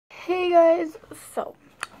Hey guys, so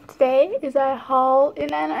today is a haul,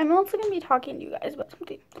 and then I'm also going to be talking to you guys about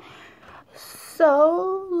something.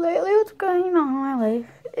 So lately what's going on in my life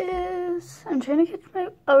is I'm trying to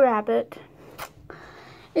catch a rabbit.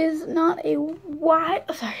 Is not a wild,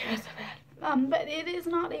 sorry that's so bad, but it is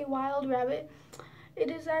not a wild rabbit.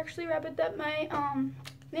 It is actually a rabbit that my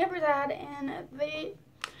neighbors had, and they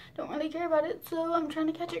don't really care about it, so I'm trying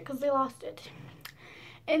to catch it because they lost it.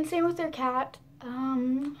 And same with their cat.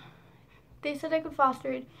 They said I could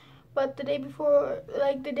foster it, but the day before,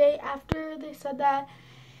 like the day after they said that,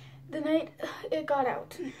 the night it got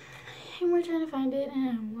out. And we're trying to find it, and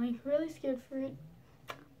I'm like really scared for it.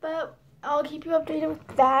 But I'll keep you updated with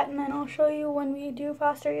that, and then I'll show you when we do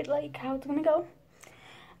foster it, like how it's gonna go.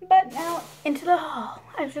 But now into the haul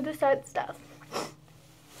after the sad stuff.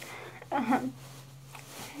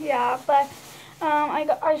 Yeah, but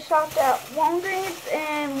I shopped at Walgreens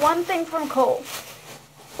and one thing from Kohl's.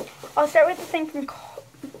 I'll start with the thing from Kohl's.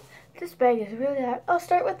 This bag is really hot. I'll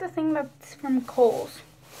start with the thing that's from Kohl's.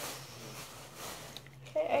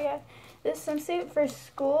 Okay, I got this swimsuit for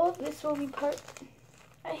school. This will be part.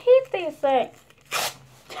 I hate these things.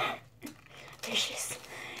 Vicious.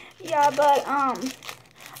 Yeah, but I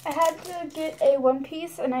had to get a one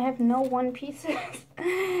piece, and I have no one pieces.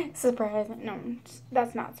 Surprising. No,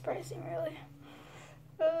 that's not surprising, really.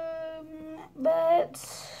 But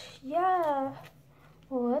yeah.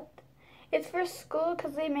 What? It's for school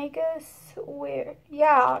because they make us wear.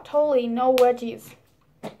 Yeah, totally. No wedgies.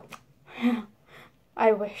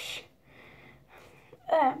 I wish.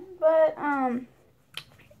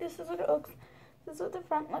 This is what it looks. This is what the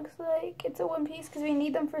front looks like. It's a one piece because we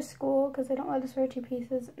need them for school because they don't let us wear two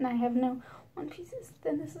pieces, and I have no one pieces.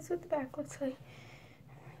 Then this is what the back looks like.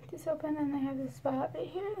 This open, and I have this spot right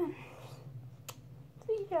here.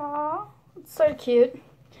 So yeah, it's so cute.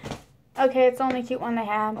 Okay, it's the only cute one they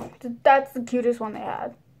had. That's the cutest one they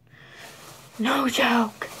had. No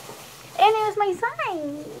joke. And it was my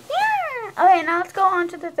sign. Yeah. Okay, now let's go on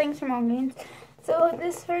to the things from Walgreens. So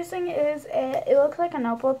this first thing is, it looks like a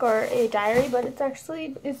notebook or a diary, but it's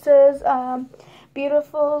actually, it says,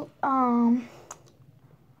 beautiful, I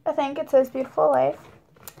think it says beautiful life.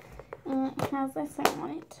 And it has this thing on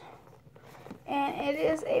it. And it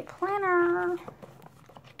is a planner.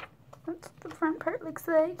 That's what the front part looks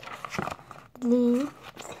like. Leaves.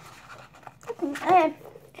 Okay.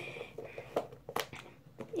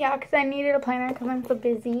 Yeah, because I needed a planner because I'm so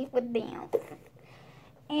busy with dance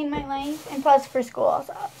in my life, and plus for school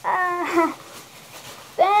also.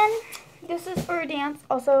 Then this is for dance.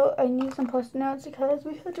 Also, I need some post-it notes because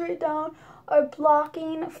we had to write down our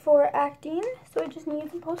blocking for acting, so I just need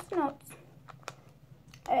some post-it notes.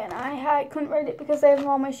 And I couldn't write it because I have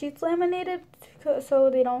all my sheets laminated so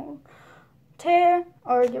they don't tear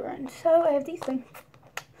or get ruined. So I have these things.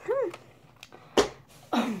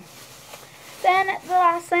 Then the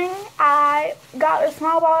last thing, I got a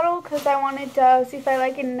small bottle because I wanted to see if I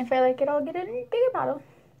like it, and if I like it, I'll get a bigger bottle.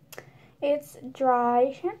 It's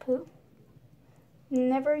dry shampoo.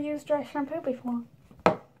 Never used dry shampoo before.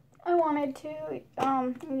 I wanted to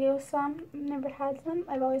use some. Never had some.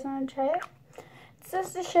 I've always wanted to try it. It's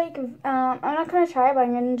just a shake. I'm not going to try it, but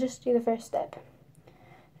I'm going to just do the first step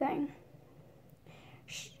thing.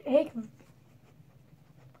 Shake.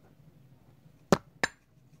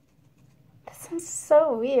 That sounds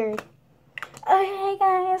so weird. Okay,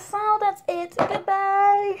 guys, so that's it.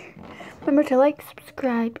 Goodbye. Remember to like,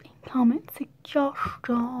 subscribe, and comment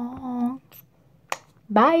suggestions.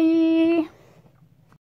 Bye.